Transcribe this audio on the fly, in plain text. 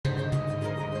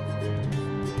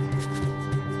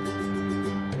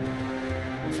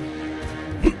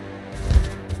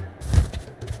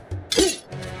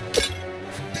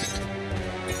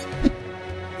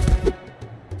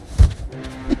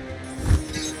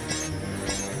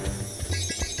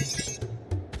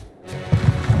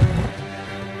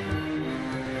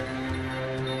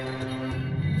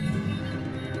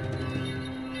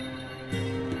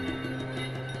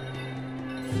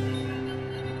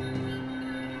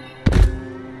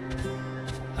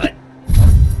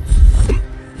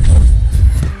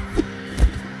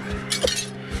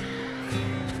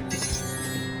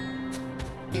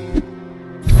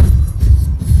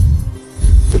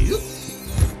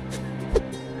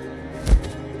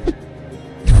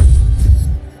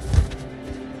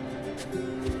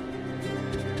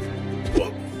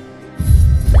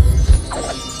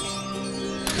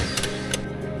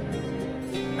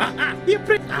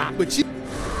But you...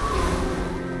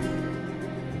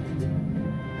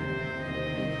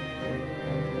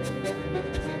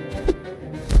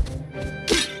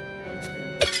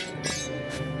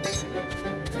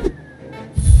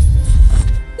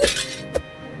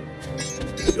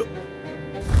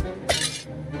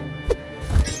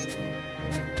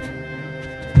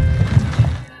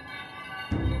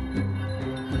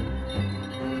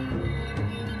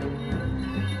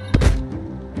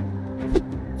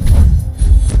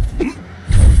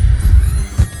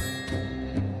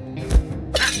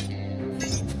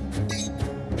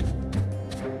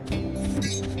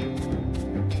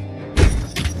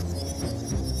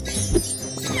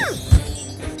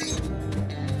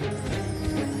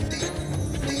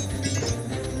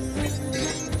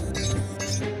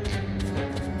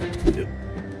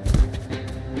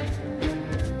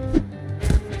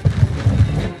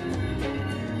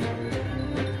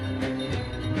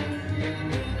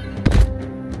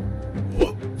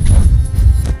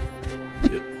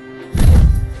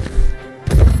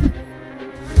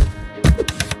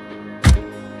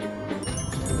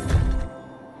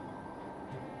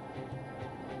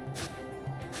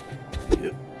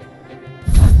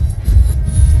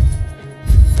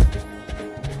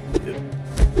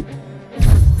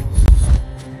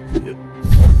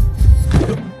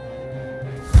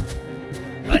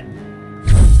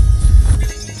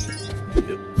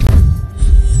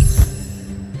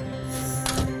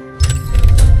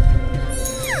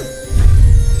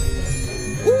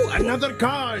 Another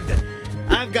card!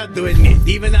 I've got to admit,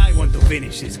 even I want to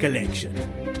finish this collection.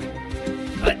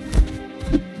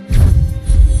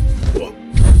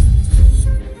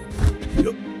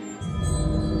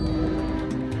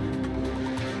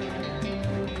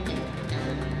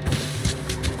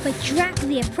 But Drac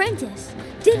the apprentice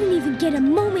didn't even get a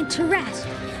moment to rest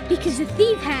because the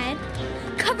thief had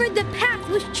covered the path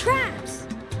with traps.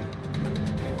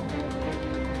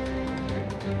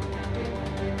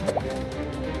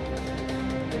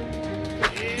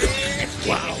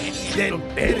 Wow, they're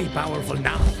very powerful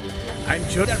now. I'm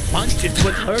sure their punches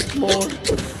would hurt more.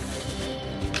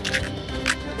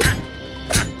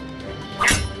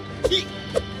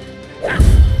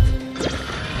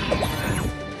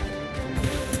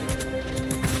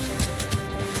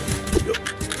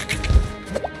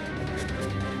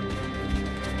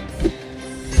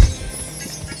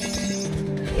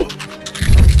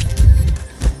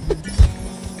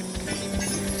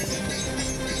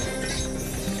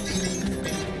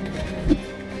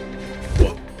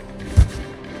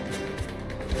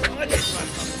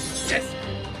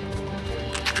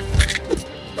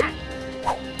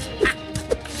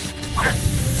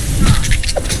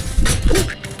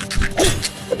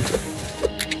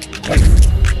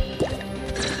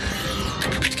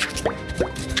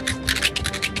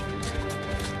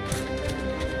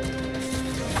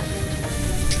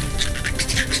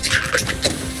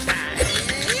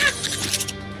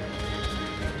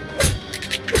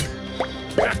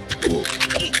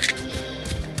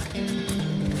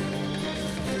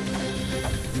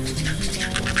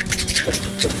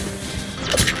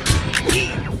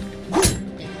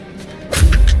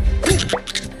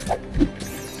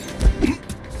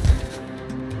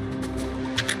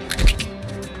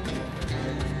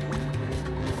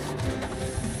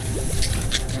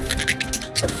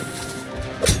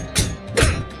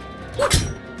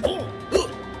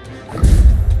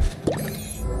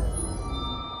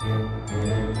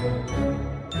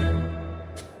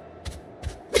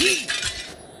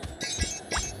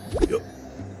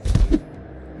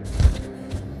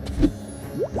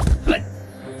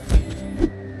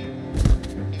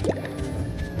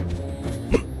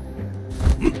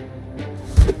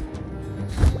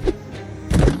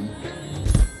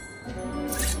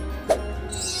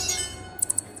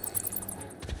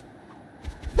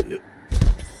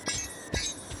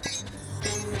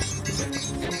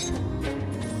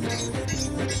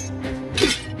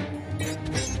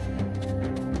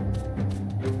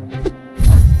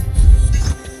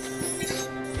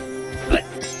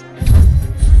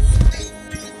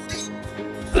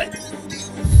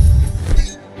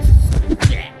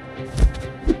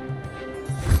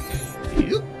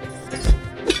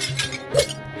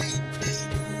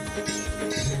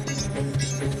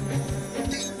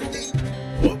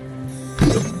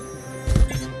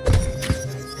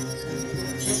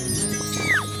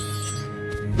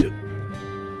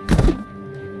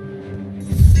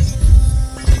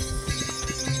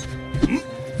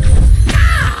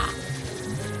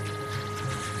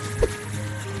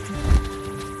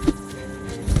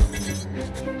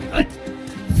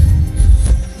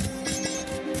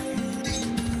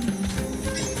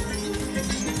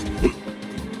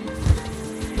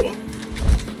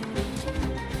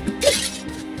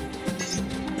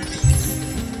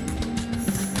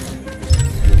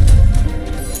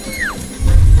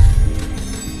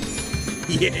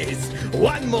 Yes,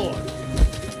 one more.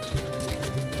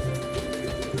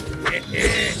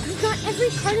 We've got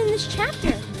every card in this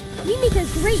chapter. We make a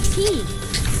great team.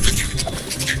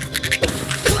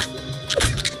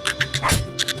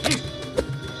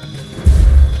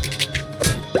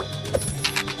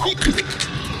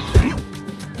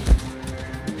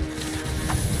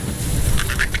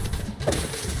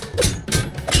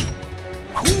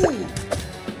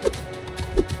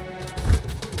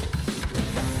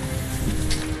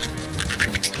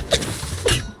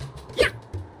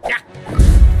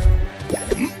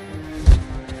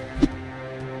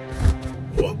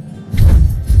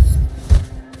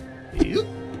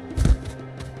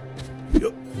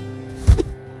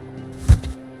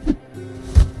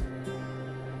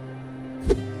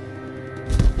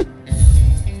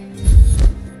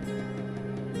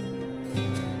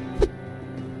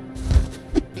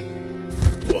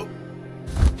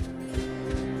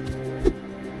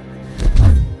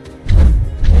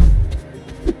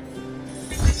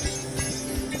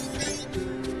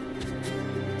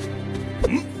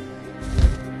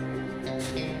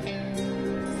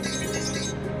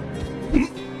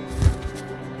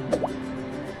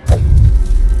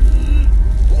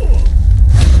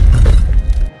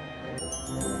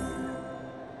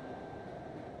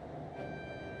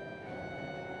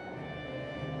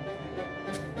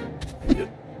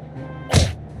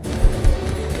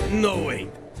 No, wait.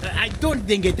 I don't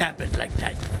think it happened like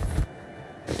that.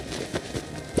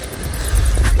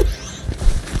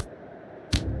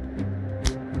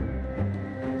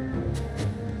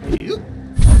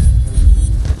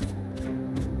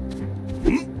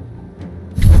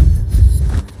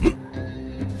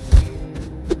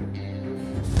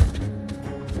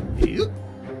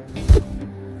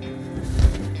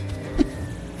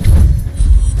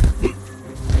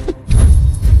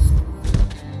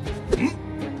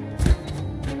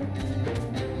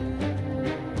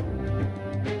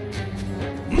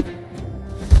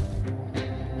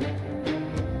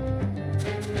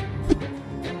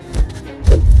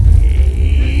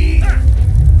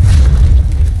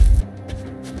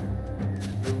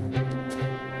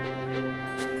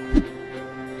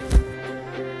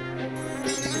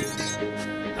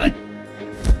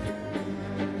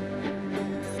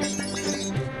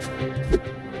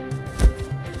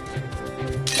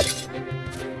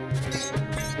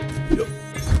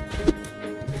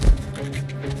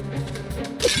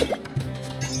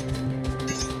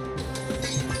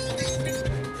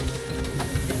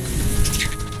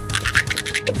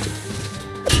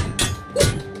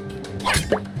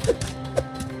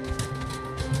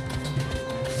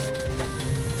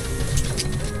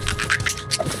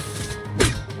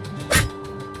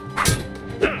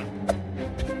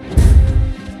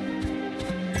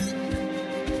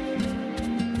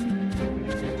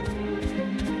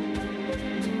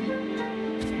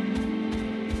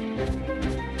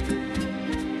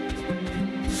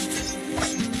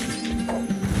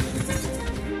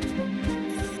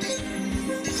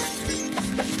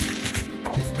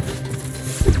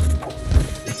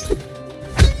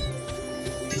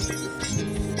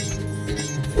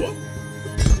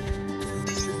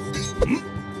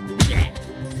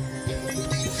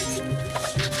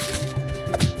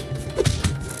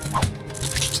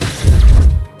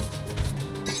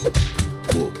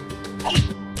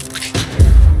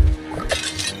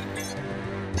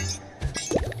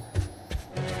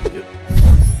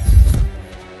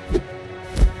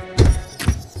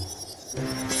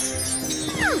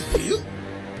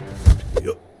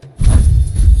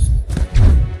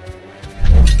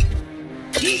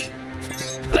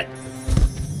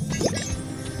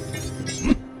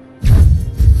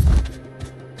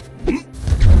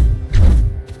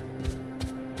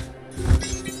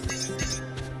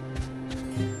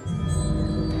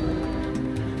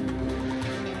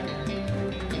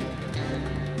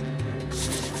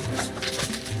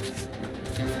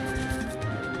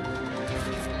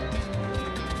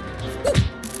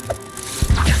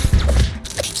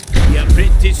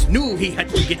 Knew he had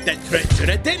to get that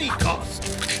treasure at any cost.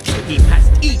 So he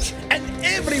passed each and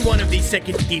every one of these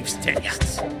second thief's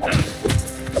tests.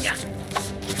 Yeah.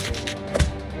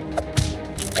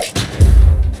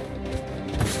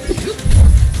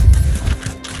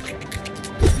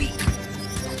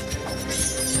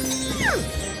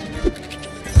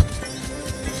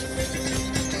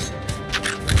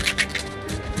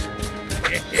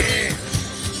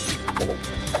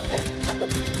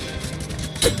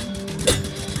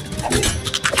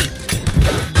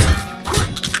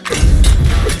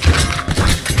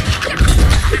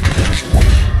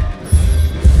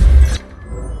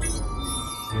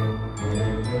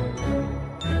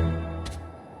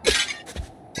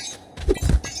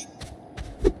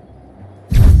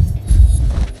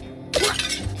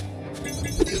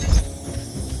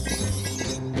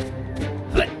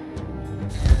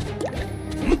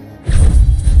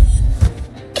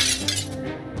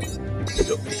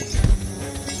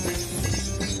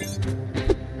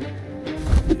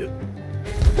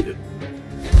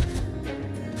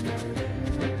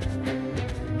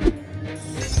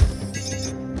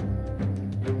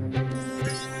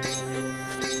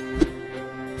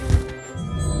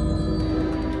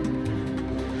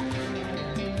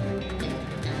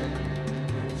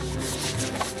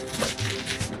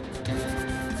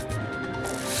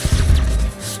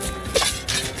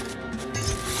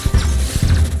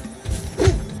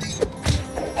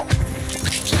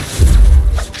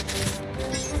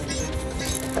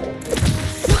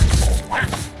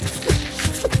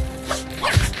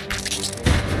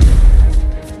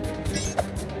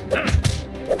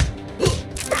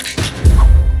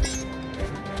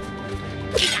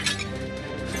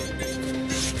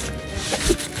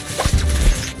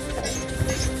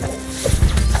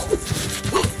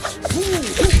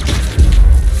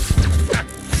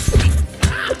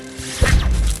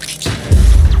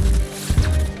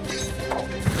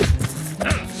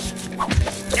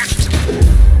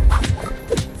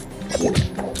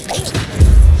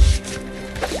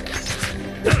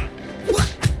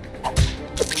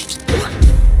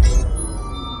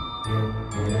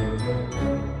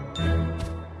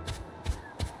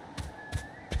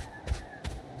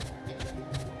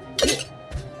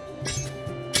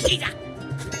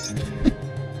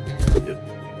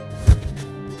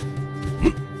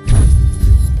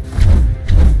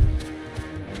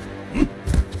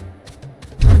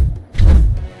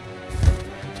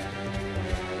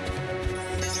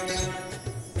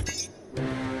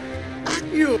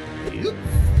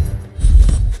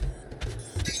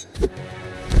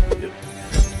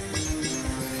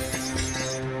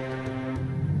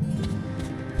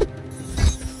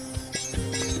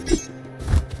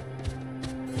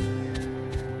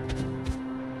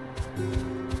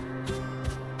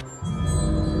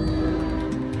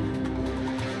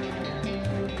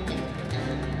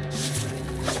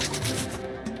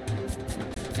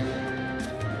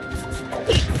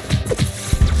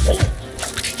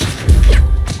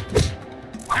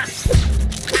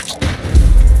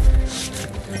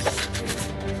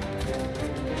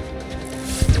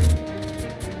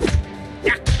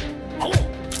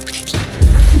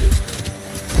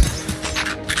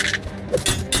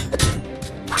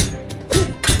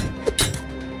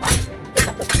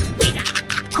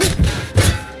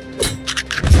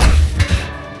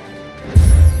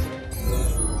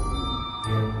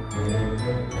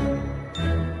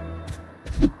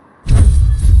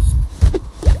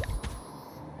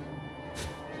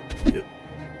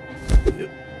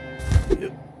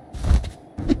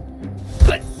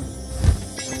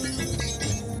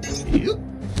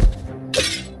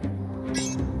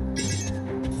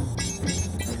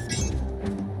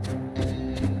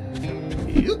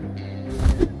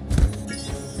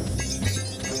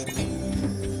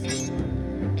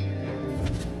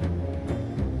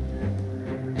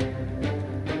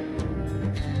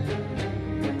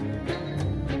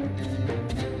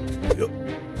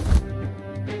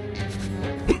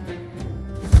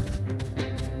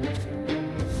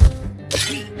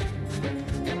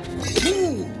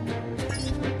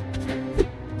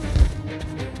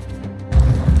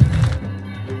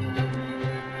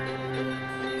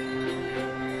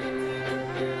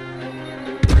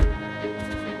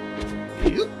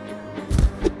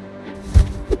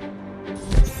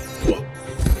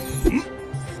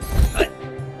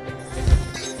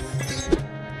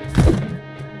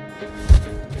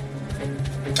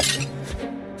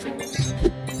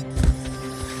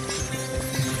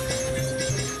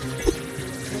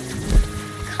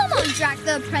 Jack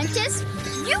the Apprentice.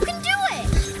 You can do it!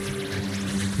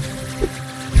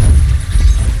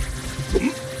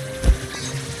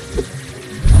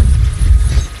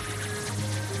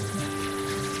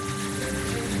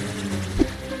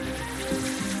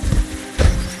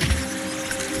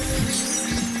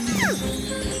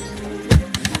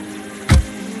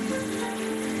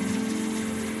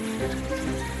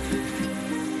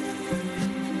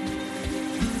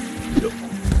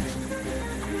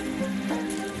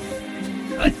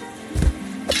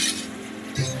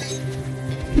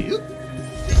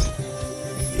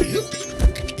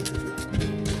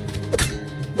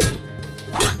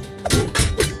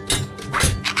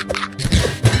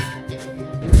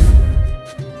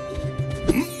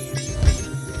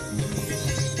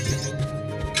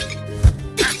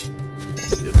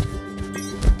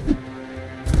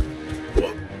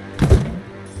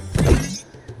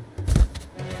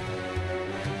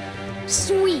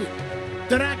 Sweet.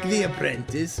 Drac the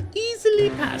Apprentice easily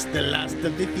passed the last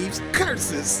of the thieves'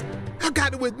 Curses! I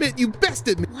got to admit, you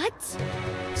bested me. What?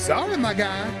 Sorry, my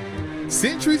guy.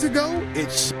 Centuries ago,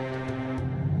 it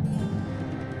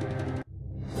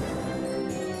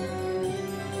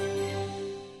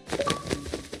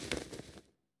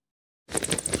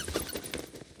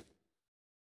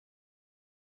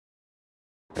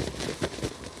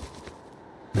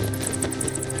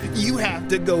You have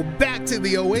to go back to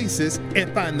the oasis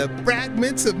and find the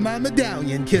fragments of my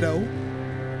medallion, kiddo.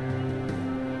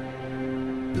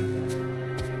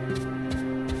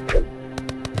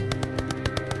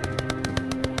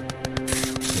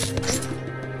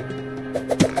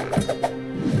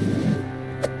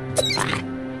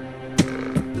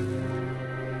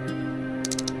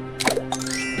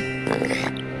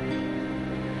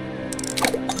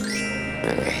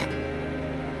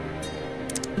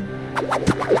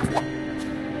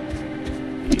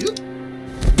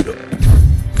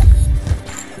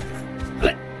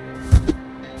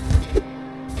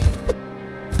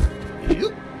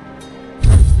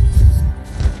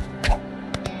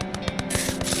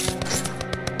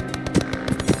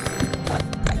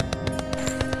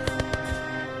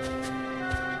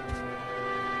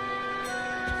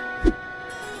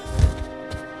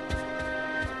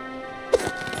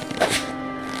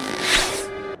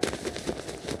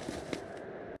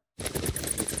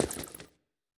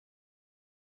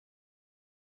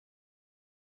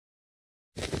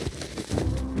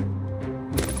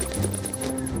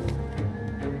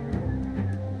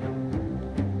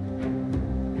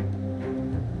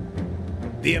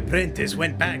 The apprentice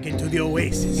went back into the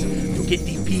oasis to get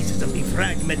the pieces of the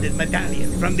fragmented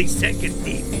medallion from the second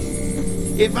thief.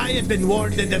 If I had been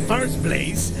warned in the first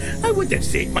place, I would have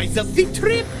saved myself the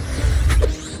trip.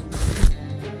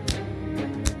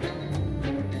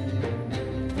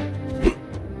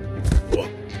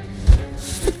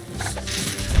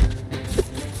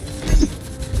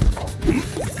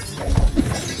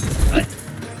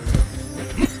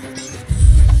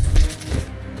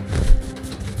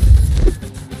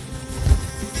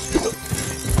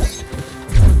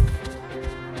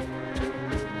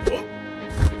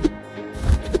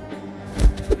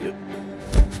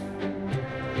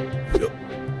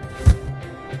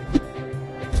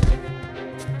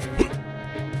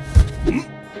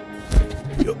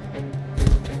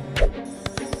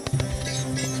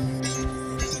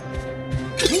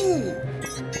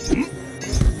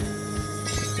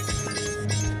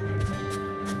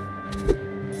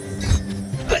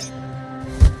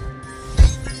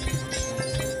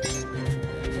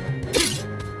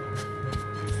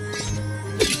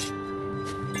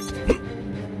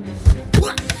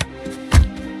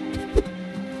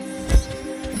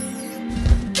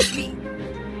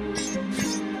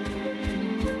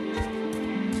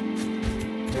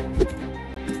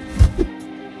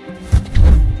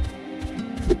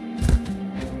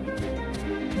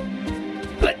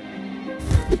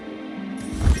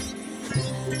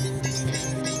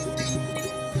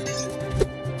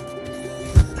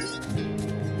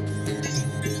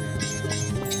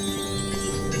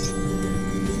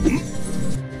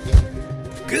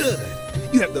 Good.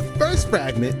 You have the first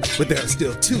fragment, but there are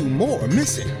still 2 more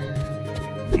missing.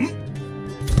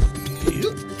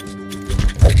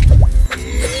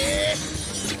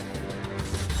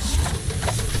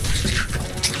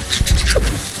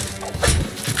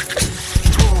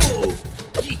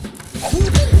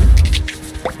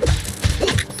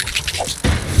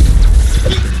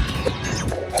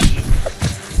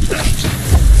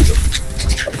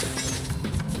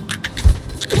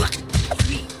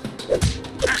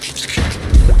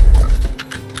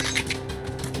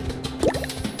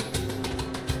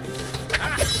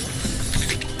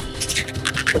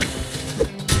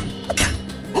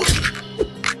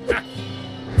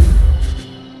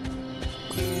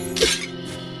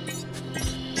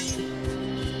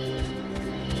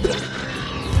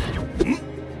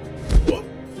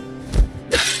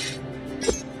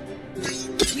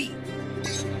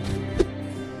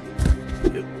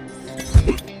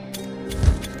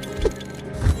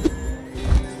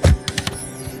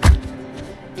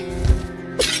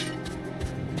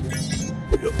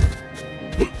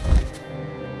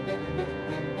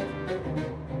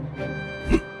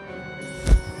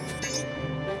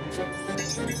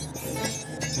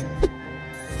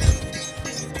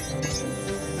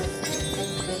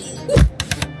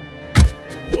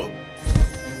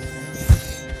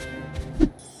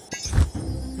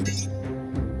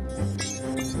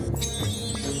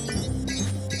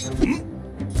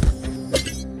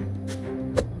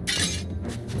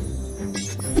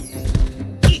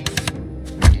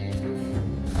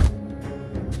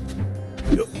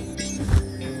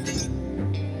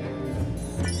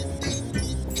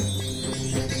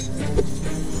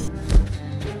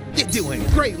 Doing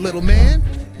great, little man.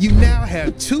 You now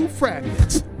have 2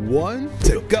 fragments. 1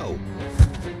 to go.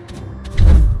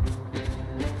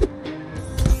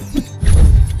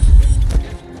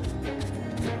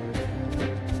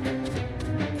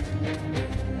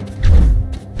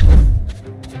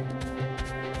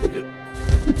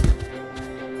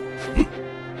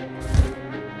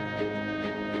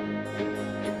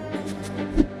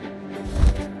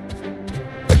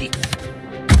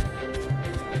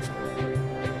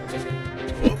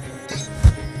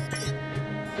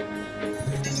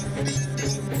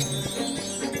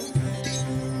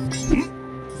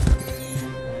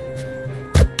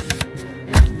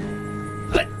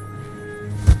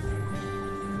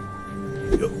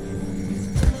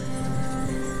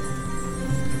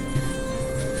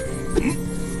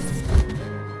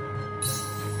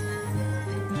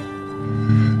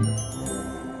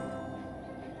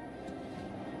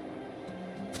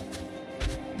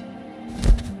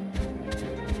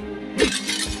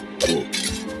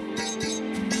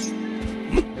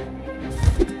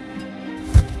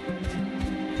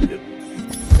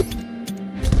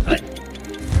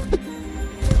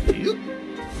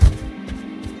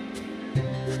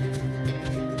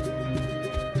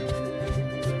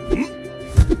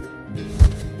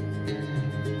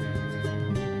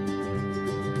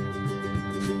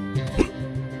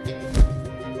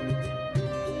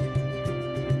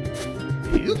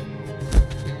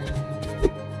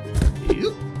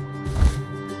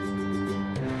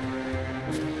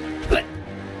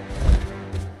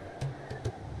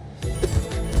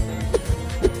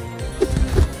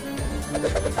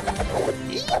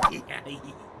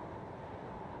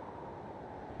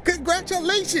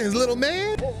 Congratulations, little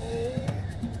man!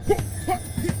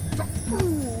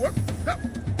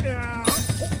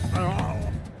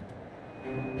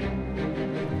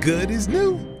 Good as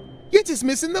new. You're just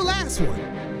missing the last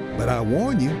one. But I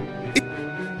warn you.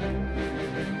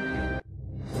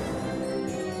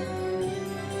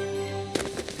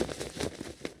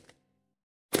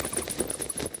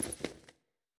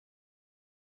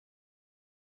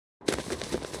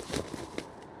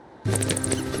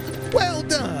 Well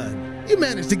done. You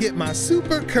managed to get my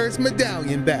super cursed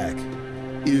medallion back.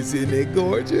 Isn't it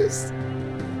gorgeous?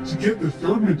 To get the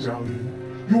third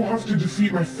medallion, you'll have to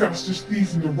defeat my fastest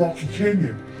thief in the Rocky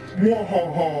Canyon.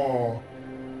 Mwahaha!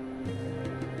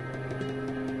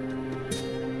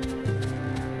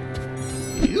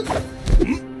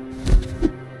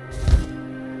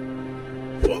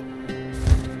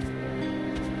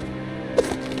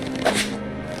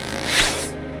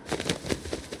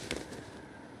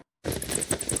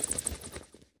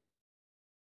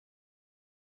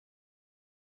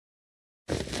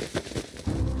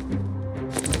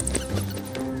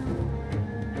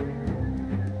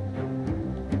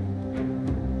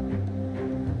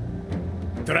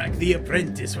 Track the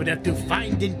apprentice would have to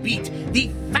find and beat the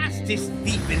fastest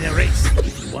thief in the race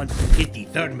if he wanted to get the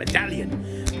third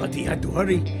medallion. But he had to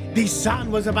hurry. The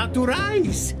sun was about to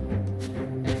rise.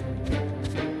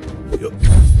 Yup.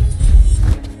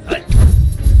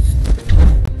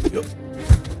 Yup.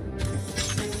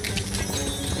 Yup.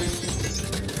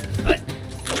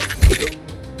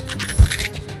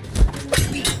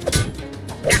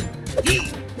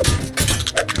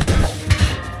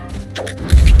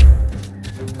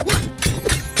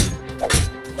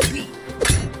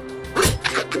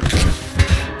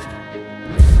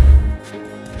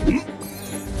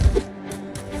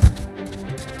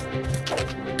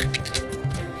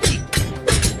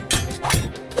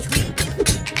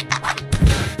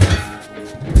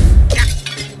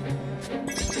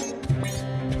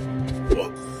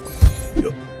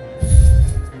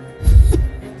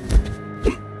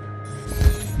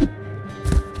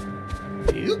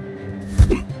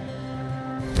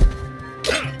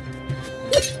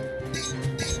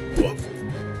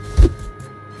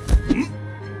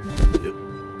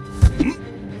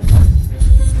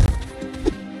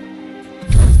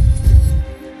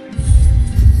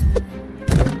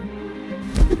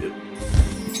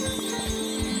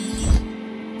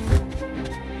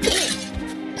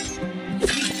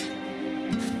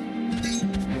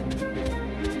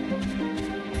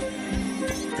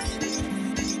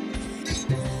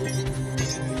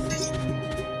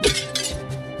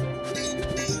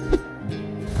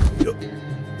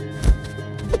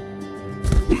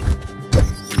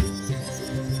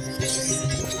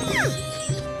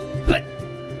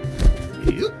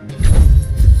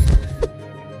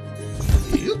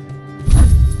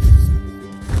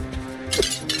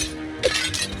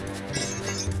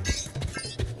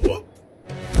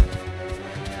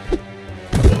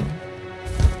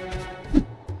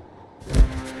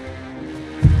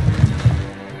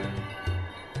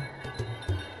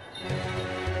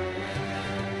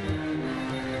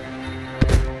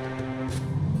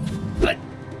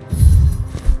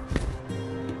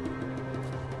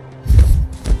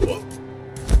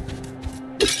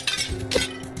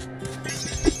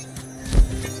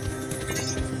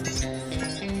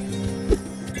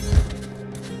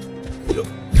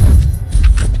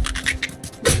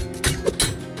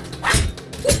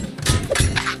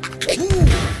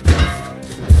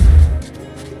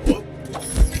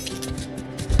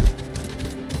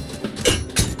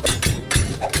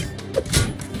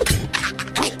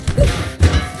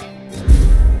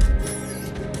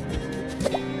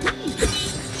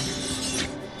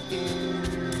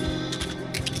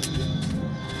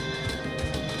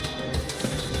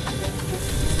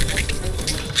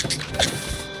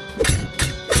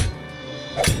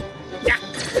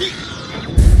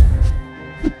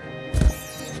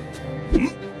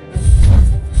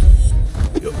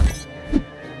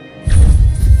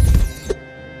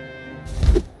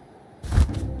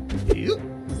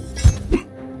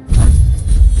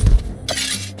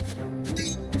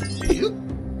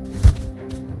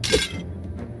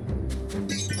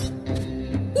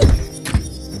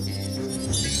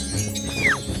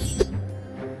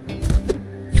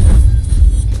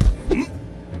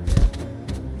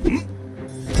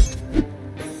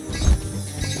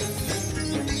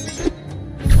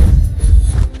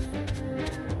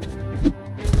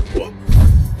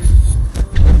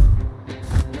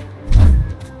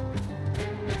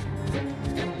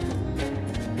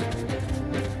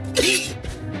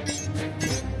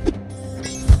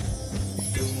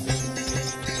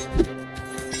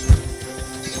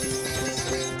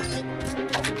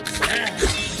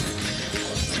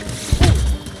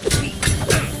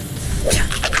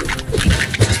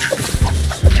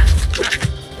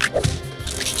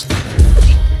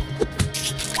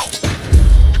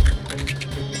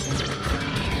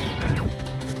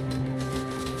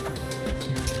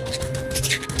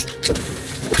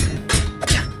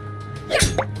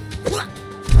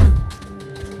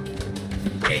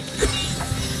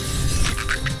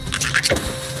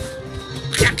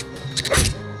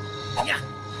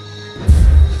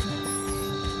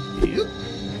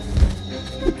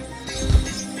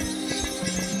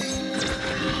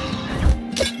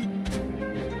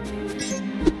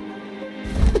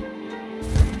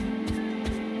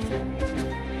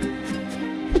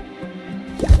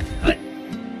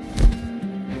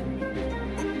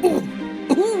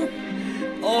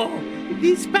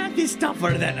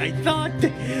 tougher than I thought.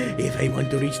 If I want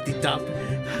to reach the top,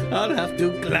 I'll have to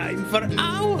climb for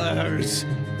hours.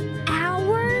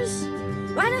 Hours?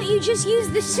 Why don't you just use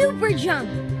the super jump?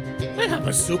 I have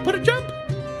a super jump?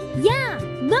 Yeah,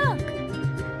 look.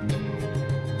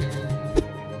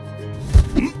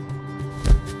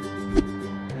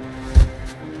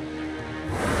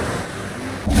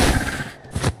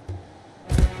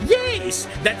 Yes,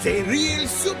 that's a real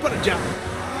super jump.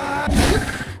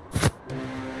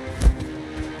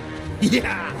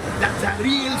 Yeah, that's a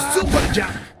real super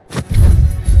jump.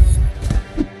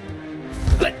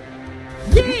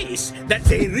 Yes,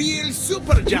 that's a real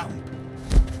super jump.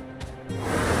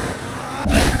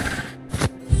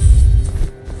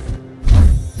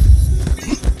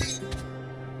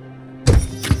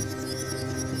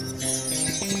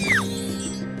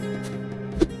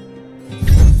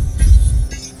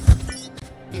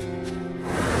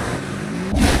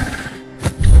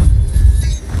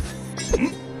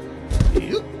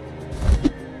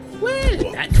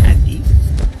 Well, that's handy.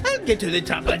 I'll get to the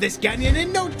top of this canyon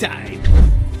in no time.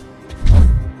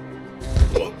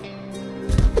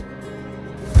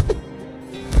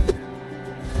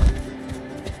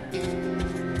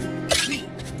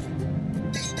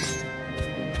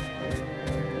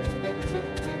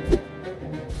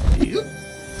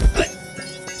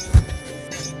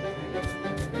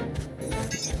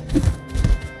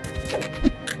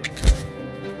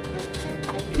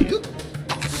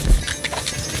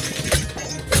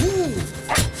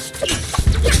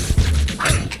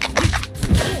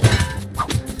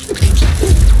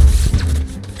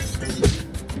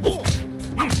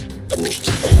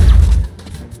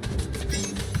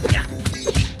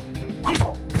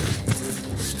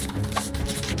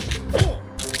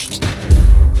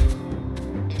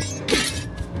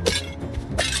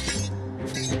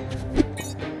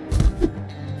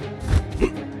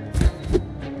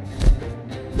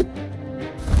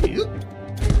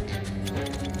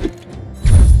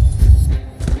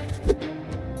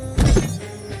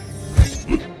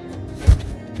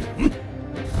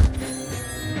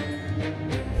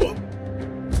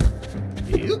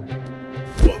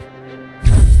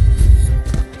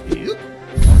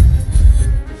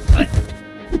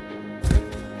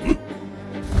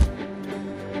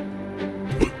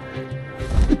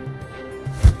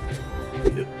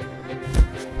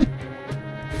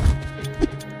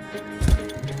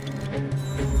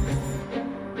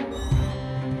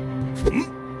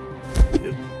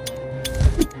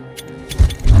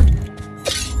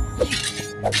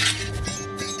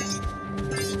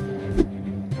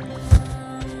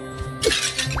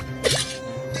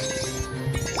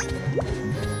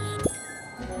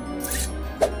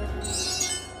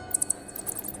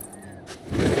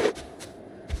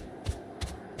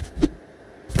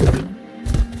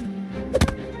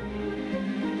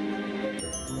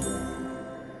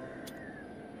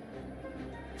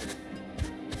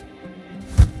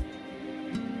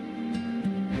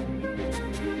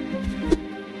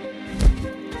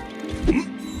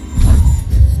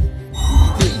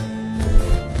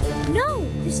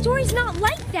 story's not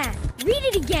like that. Read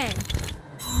it again.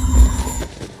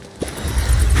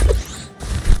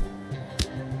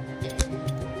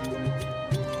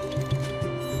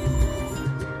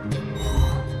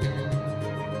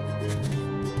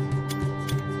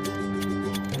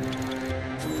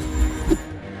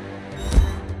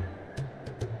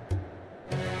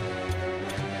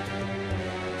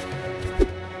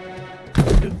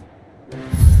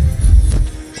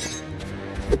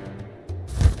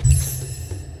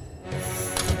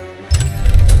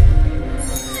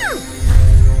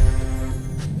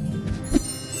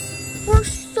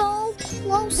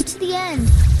 Close to the end.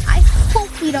 I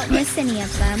hope we don't miss any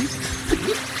of them.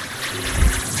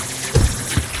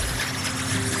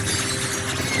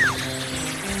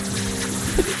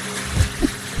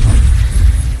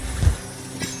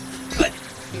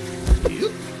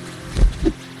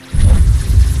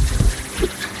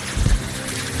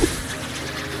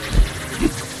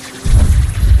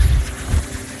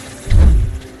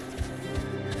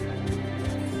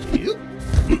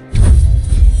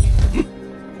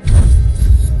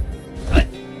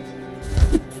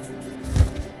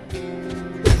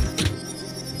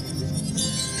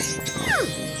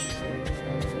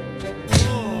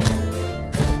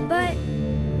 But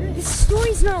the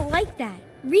story's not like that.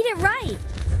 Read it right.